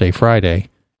 Thursday, Friday,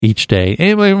 each day.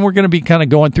 And we're going to be kind of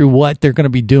going through what they're going to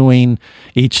be doing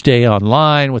each day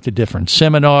online with the different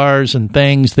seminars and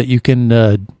things that you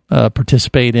can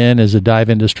participate in as a dive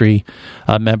industry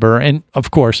member. And,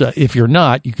 of course, if you're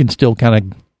not, you can still kind of,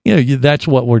 that's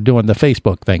what we're doing the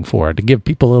Facebook thing for, to give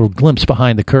people a little glimpse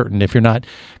behind the curtain if you're not,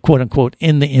 quote unquote,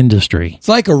 in the industry. It's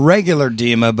like a regular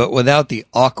DEMA, but without the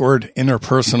awkward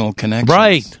interpersonal connections.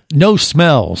 Right. No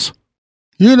smells.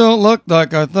 You don't look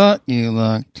like I thought you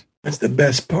looked. That's the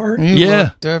best part. You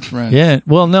look different. Yeah.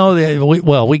 Well, no,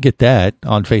 we get that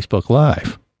on Facebook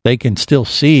Live. They can still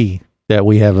see that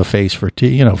we have a face for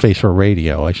face for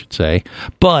radio, I should say.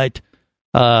 But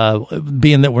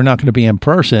being that we're not going to be in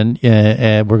person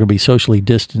and we're going to be socially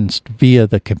distanced via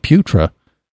the computer,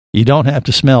 you don't have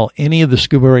to smell any of the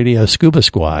Scuba Radio Scuba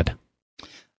Squad.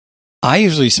 I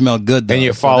usually smell good, though, and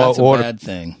you follow that's a order. bad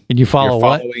thing. And you follow You're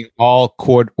what? following all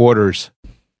court orders.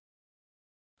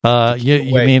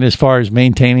 You mean as far as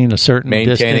maintaining a certain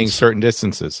distance? certain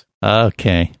distances.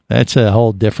 Okay, that's a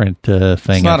whole different thing.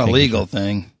 It's not a legal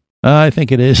thing. I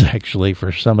think it is actually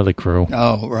for some of the crew.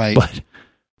 Oh, right.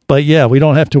 But yeah, we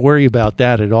don't have to worry about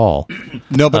that at all.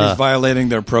 Nobody's violating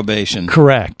their probation.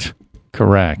 Correct.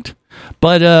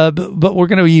 But we're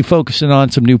going to be focusing on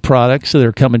some new products that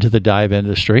are coming to the dive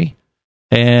industry,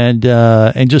 and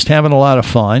just having a lot of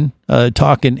fun,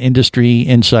 talking industry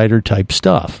insider type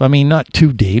stuff. I mean, not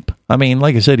too deep. I mean,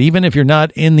 like I said, even if you're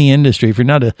not in the industry, if you're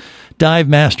not a dive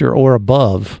master or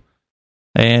above,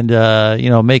 and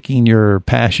making your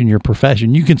passion your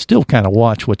profession, you can still kind of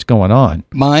watch what's going on.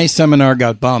 My seminar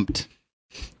got bumped.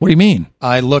 What do you mean?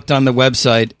 I looked on the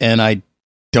website and I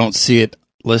don't see it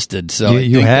listed. So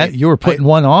you were putting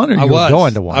one on, or you were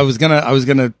going to one? I was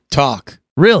gonna talk.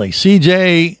 Really,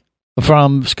 CJ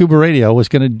from Scuba Radio was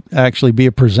going to actually be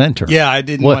a presenter. Yeah, I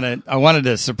didn't want to. I wanted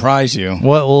to surprise you.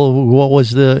 What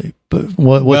was the?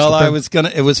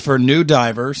 It was for new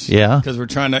divers. Yeah, because we're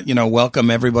trying to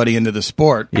welcome everybody into the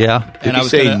sport. Yeah, and I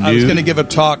was going to give a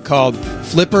talk called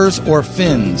 "Flippers or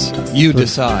Fins, You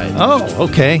Decide." Oh,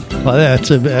 okay. Well,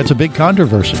 that's a big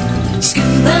controversy.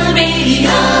 Scuba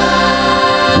Radio.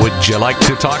 Would you like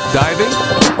to talk diving?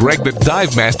 Greg the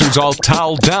Dive Master's all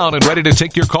toweled down and ready to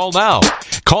take your call now.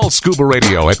 Call Scuba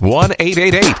Radio at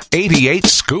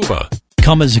 1-888-88-SCUBA.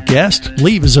 Come as a guest,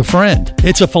 leave as a friend.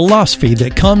 It's a philosophy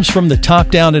that comes from the top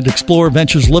down at Explorer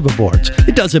Ventures liveaboards.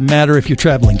 It doesn't matter if you're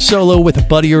traveling solo, with a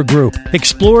buddy, or group.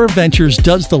 Explorer Ventures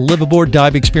does the liveaboard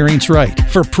dive experience right.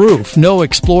 For proof, know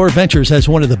Explorer Ventures has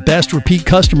one of the best repeat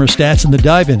customer stats in the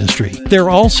dive industry.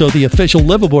 They're also the official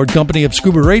liveaboard company of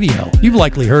Scuba Radio. You've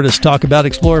likely heard us talk about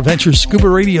Explorer Ventures Scuba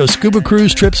Radio scuba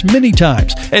cruise trips many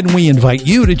times, and we invite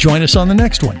you to join us on the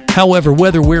next one. However,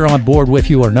 whether we're on board with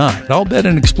you or not, I'll bet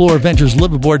an Explorer Ventures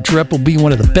liveaboard trip will be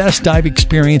one of the best dive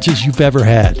experiences you've ever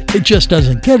had. It just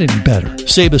doesn't get any better.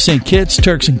 Saba St. Kitts,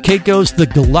 Turks and Caicos, the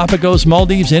Galapagos,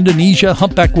 Maldives, Indonesia,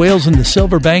 humpback whales, and the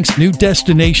Silver Banks, new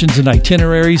destinations and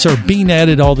itineraries are being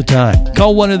added all the time.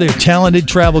 Call one of their talented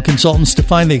travel consultants to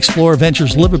find the Explorer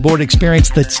Ventures liveaboard experience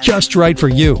that's just right for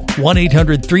you.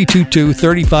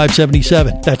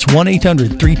 1-800-322-3577. That's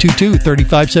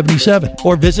 1-800-322-3577.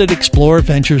 Or visit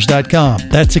explorerventures.com.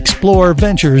 That's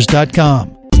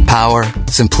explorerventures.com. Power,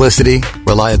 simplicity,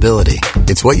 reliability.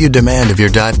 It's what you demand of your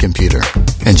dive computer.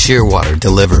 And Shearwater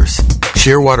delivers.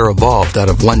 Shearwater evolved out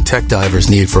of one tech diver's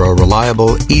need for a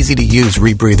reliable, easy-to-use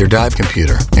rebreather dive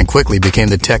computer and quickly became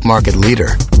the tech market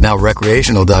leader. Now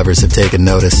recreational divers have taken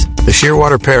notice. The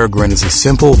Shearwater Peregrine is a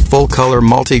simple, full-color,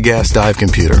 multi-gas dive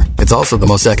computer. It's also the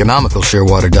most economical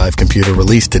Shearwater dive computer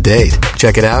released to date.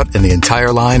 Check it out and the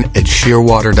entire line at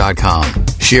shearwater.com.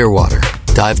 Shearwater.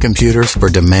 Dive computers for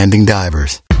demanding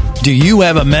divers. Do you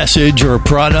have a message or a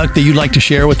product that you'd like to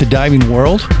share with the diving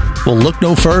world? Well, look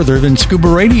no further than Scuba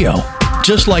Radio.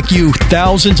 Just like you,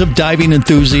 thousands of diving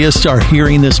enthusiasts are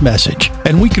hearing this message,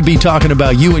 and we could be talking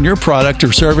about you and your product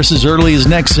or service as early as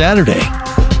next Saturday.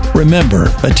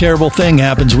 Remember, a terrible thing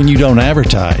happens when you don't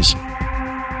advertise.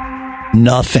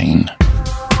 Nothing.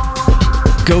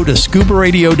 Go to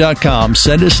scubaradio.com,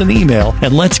 send us an email,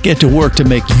 and let's get to work to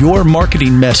make your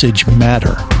marketing message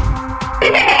matter.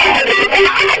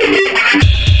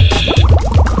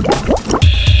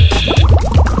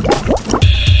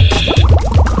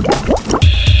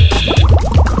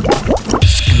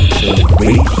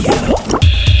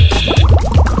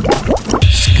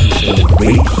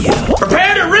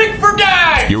 Prepare to rig for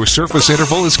dive! Your surface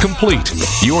interval is complete.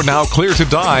 You're now clear to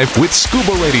dive with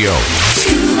Scuba Radio.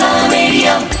 Scuba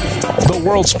Radio. The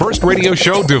world's first radio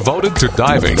show devoted to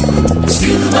diving.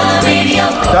 Scuba Radio.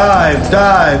 Dive,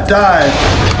 dive, dive.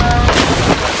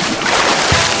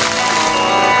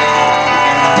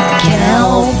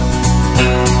 Kelp.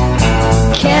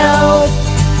 Kelp.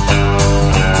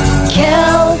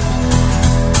 Kelp.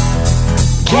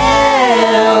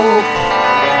 Kelp.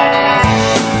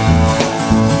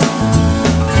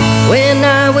 When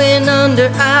I went under,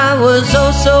 I was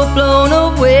oh so blown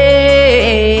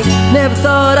away. Never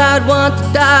thought I'd want to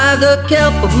dive the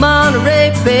kelp of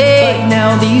Monterey Bay. But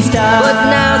now these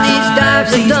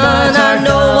dives are done. I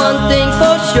know one thing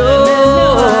for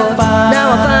sure.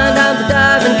 Now I find I'm the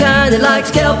diving kind that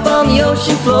likes kelp on the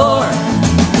ocean floor.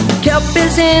 Kelp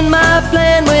is in my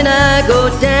plan when I go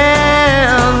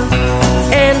down,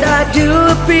 and I do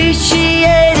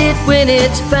appreciate it when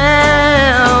it's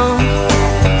found.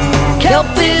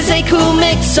 Kelp is a cool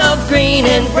mix of green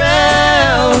and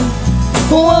brown.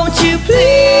 Won't you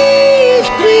please,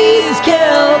 please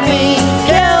kelp me,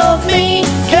 kelp me,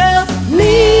 kelp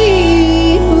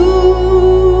me.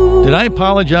 Ooh. Did I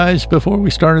apologize before we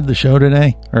started the show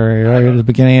today? Or right at the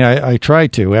beginning? I try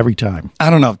to every time. I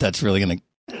don't know if that's really going to...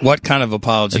 What kind of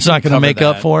apology? It's not going to make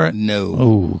up for it? No.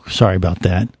 Oh, sorry about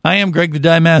that. I am Greg the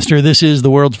Dive Master. This is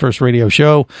the world's first radio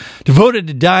show devoted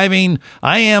to diving.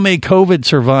 I am a COVID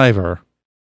survivor.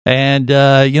 And,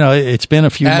 it's been a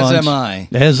few months. As am I.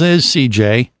 As is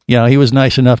CJ. He was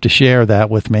nice enough to share that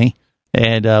with me.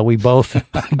 And we both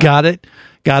got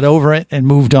over it, and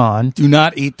moved on. Do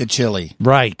not eat the chili.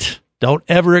 Right. Don't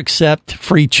ever accept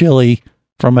free chili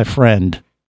from a friend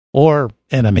or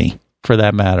enemy, for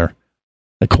that matter.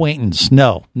 Acquaintance.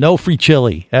 No free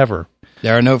chili ever.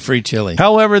 There are no free chili.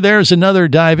 However, there's another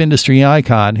dive industry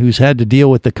icon who's had to deal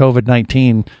with the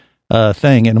COVID-19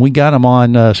 thing, and we got him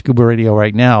on Scuba Radio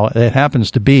right now. It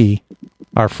happens to be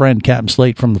our friend Captain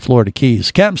Slate from the Florida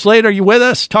Keys. Captain Slate, are you with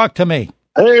us? Talk to me.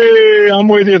 Hey, I'm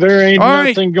with you. There ain't All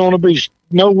nothing going to be,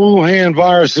 no Wuhan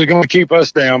virus is going to keep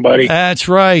us down, buddy. That's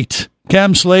right.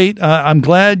 Captain Slate, I'm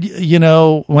glad,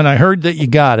 when I heard that you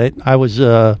got it, I was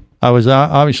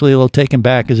obviously a little taken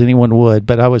back, as anyone would,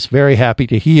 but I was very happy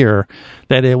to hear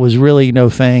that it was really no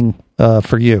thing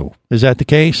for you. Is that the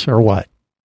case, or what?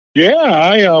 Yeah,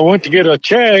 I went to get a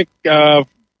check to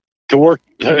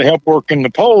help work in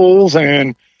the polls,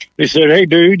 and they said, "Hey,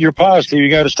 dude, you're positive. You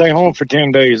got to stay home for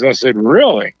 10 days." I said,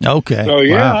 "Really?" Okay. So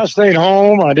yeah, wow. I stayed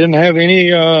home. I didn't have any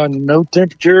no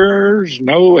temperatures,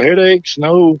 no headaches,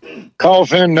 no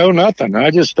coughing, no nothing.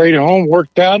 I just stayed at home,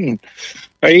 worked out, and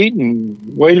ate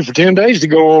and waited for 10 days to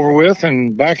go over with,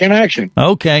 and back in action.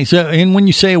 Okay. So, and when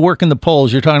you say working the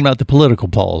polls, you're talking about the political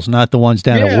polls, not the ones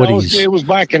down at Woody's. It was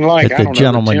back in at the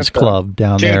Gentleman's Club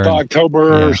down 10th there. 10th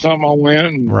October or something. I went.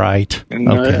 And, right.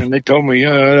 And they told me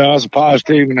I was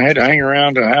positive, and I had to hang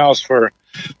around the house for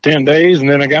 10 days. And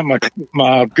then I got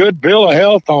my good bill of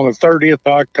health on the 30th of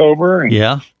October.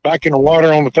 And back in the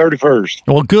water on the 31st.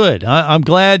 Well, good. I'm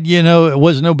glad, it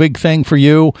was no big thing for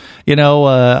you.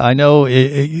 I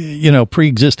know,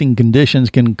 pre-existing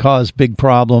conditions can cause big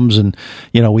problems. And,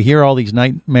 we hear all these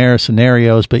nightmare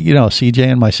scenarios, but, CJ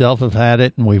and myself have had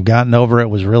it, and we've gotten over it. It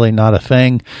was really not a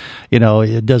thing.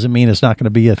 It doesn't mean it's not going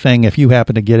to be a thing if you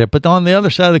happen to get it. But on the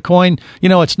other side of the coin,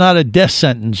 it's not a death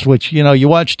sentence, which, you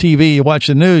watch TV, you watch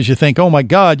the news, you think, oh, my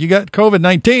God, you got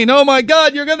COVID-19. Oh, my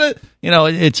God, you're going to...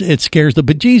 it scares the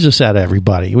bejesus out of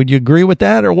everybody. Would you agree with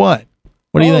that, or what?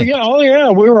 What do you think?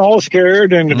 Yeah. We were all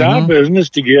scared in the dive business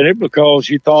to get it because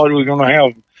you thought we were going to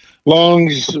have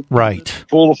lungs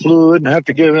full of fluid and have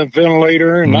to get a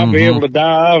ventilator and not be able to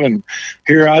dive. And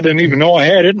here I didn't even know I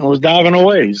had it and was diving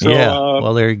away. So,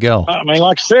 well, there you go. I mean,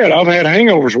 like I said, I've had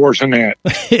hangovers worse than that.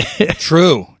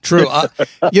 True.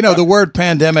 The word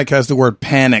pandemic has the word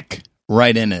panic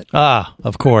right in it. Ah,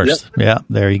 of course. Yep. Yeah,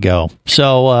 there you go.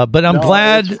 So, but I'm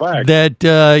glad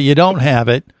that you don't have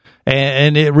it,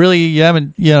 and it really, you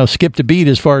haven't, skipped a beat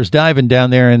as far as diving down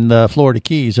there in the Florida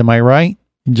Keys. Am I right?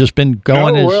 You've just been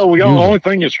going. The only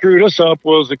thing that screwed us up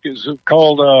was it's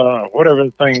called whatever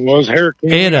the thing was,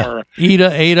 Hurricane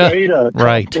Ada.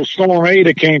 Right. So Storm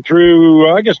Ada came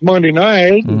through, I guess Monday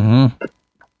night.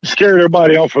 Scared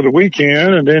everybody off for the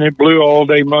weekend, and then it blew all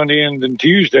day Monday and then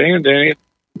Tuesday, and then it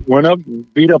went up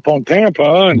and beat up on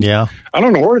Tampa, and I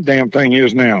don't know where the damn thing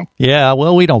is now. Yeah,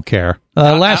 well, we don't care.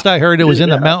 Last I heard, it was in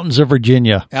the mountains of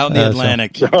Virginia. Out in the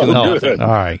Atlantic. Good. All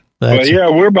right. But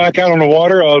we're back out on the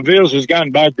water. Vils has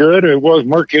gotten back good. It was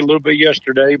murky a little bit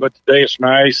yesterday, but today it's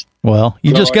nice. Well,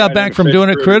 you just got back from doing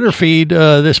a critter feed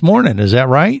this morning. Is that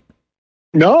right?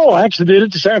 No, I actually did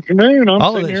it this afternoon.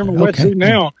 I'm sitting here in my wetsuit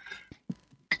now.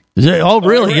 Is it,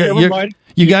 really?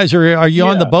 You guys are you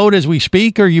on the boat as we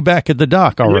speak, or are you back at the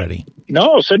dock already?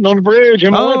 No, sitting on the bridge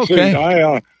in my wetsuit. Okay.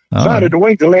 I decided to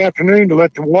wait till the afternoon to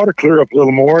let the water clear up a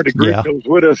little more. The group that was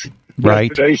with us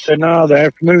yesterday said, no, the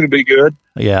afternoon will be good.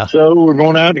 Yeah. So we're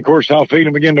going out, and of course, I'll feed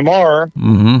them again tomorrow.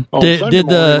 Did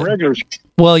the regulars?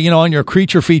 Well, on your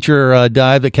creature feature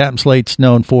dive that Captain Slate's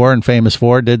known for and famous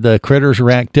for, did the critters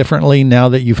react differently now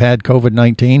that you've had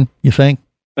COVID-19, you think?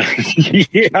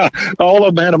 Yeah, all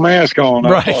of them had a mask on.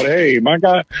 I thought, hey, my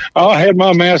God, I had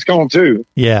my mask on too.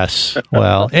 Yes.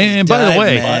 Well, and by the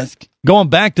way, going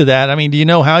back to that, I mean, do you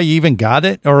know how you even got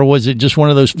it, or was it just one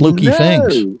of those fluky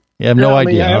things? You have no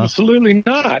idea. Absolutely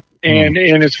not. And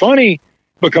it's funny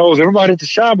because everybody at the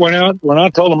shop went out when I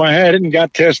told them I had it and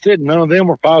got tested, and none of them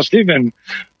were positive. And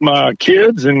my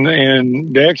kids and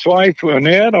the ex-wife,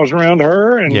 Annette, I was around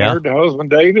her, and heard the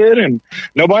husband, David, and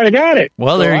nobody got it.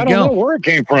 Well, there you go. I don't know where it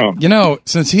came from.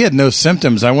 Since he had no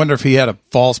symptoms, I wonder if he had a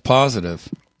false positive.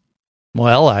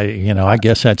 Well, I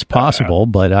guess that's possible,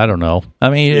 but I don't know. I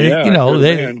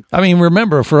mean,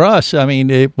 remember for us, I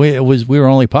mean, we were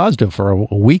only positive for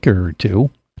a week or two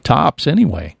tops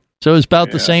anyway. So it's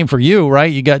about the same for you,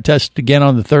 right? You got tested again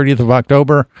on the 30th of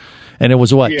October, and it was,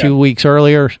 2 weeks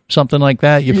earlier, something like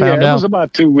that, you found out? Yeah, it was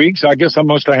about 2 weeks. I guess I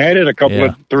must have had it a couple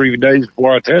of 3 days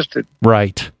before I tested.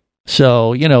 Right.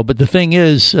 So, but the thing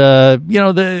is,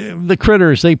 the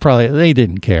critters, they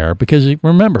didn't care because,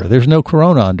 remember, there's no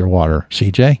corona underwater,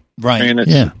 CJ. Right. And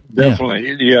it's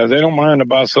definitely, they don't mind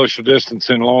about social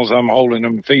distancing as long as I'm holding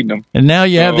them and feeding them. And now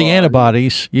you have the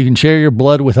antibodies. You can share your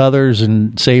blood with others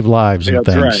and save lives and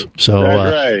things. Right. So,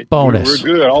 that's right. Bonus.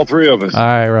 We're good, all three of us.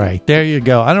 All right. There you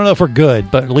go. I don't know if we're good,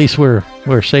 but at least we're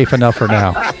safe enough for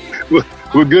now.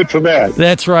 We're good for that.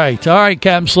 That's right. All right,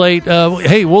 Captain Slate.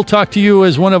 Hey, we'll talk to you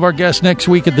as one of our guests next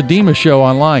week at the DEMA show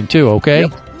online, too, okay?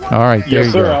 Yep. All right, there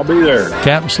you go. Yes, sir. I'll be there.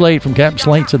 Captain Slate from Captain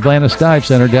Slate's Atlantis Dive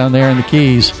Center down there in the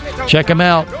Keys. Check him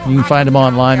out. You can find him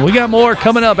online. We got more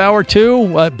coming up. Hour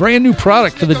 2, brand new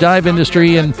product for the dive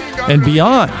industry and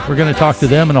beyond. We're going to talk to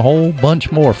them and a whole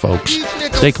bunch more, folks.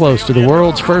 Stay close to the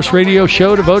world's first radio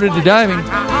show devoted to diving.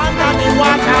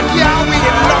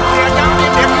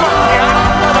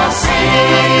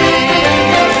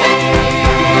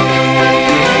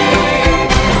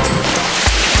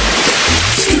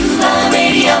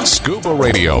 Scuba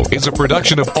Radio is a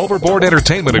production of Overboard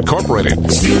Entertainment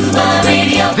Incorporated. Scuba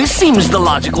Radio. This seems the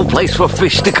logical place for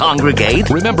fish to congregate.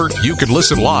 Remember, you can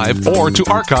listen live or to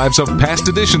archives of past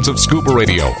editions of Scuba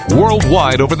Radio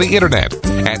worldwide over the internet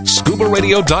at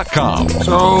scubaradio.com.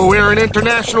 So we're in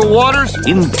international waters?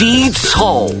 Indeed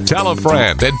so. Tell a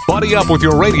friend and buddy up with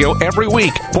your radio every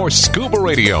week for Scuba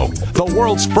Radio, the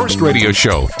world's first radio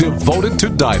show devoted to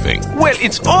diving. Well,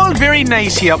 it's all very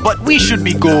nice here, but we should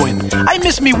be going. I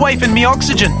miss me wife and me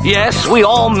oxygen. Yes, we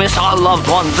all miss our loved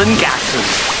ones and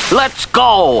gases. Let's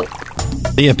go.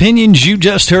 The opinions you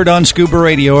just heard on Scuba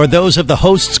Radio are those of the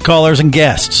hosts, callers, and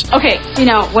guests. Okay,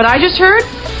 what I just heard?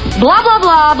 Blah, blah,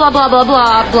 blah, blah, blah, blah,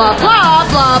 blah, blah, blah,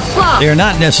 blah, blah. They are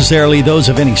not necessarily those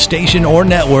of any station or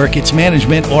network, its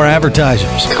management, or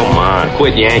advertisers. Come on,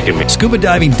 quit yanking me. Scuba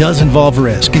diving does involve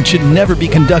risk and should never be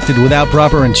conducted without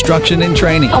proper instruction and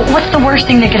training. Oh, what's the worst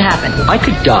thing that could happen? I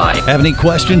could die. Have any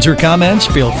questions or comments?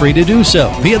 Feel free to do so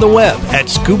via the web at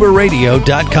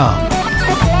scubaradio.com.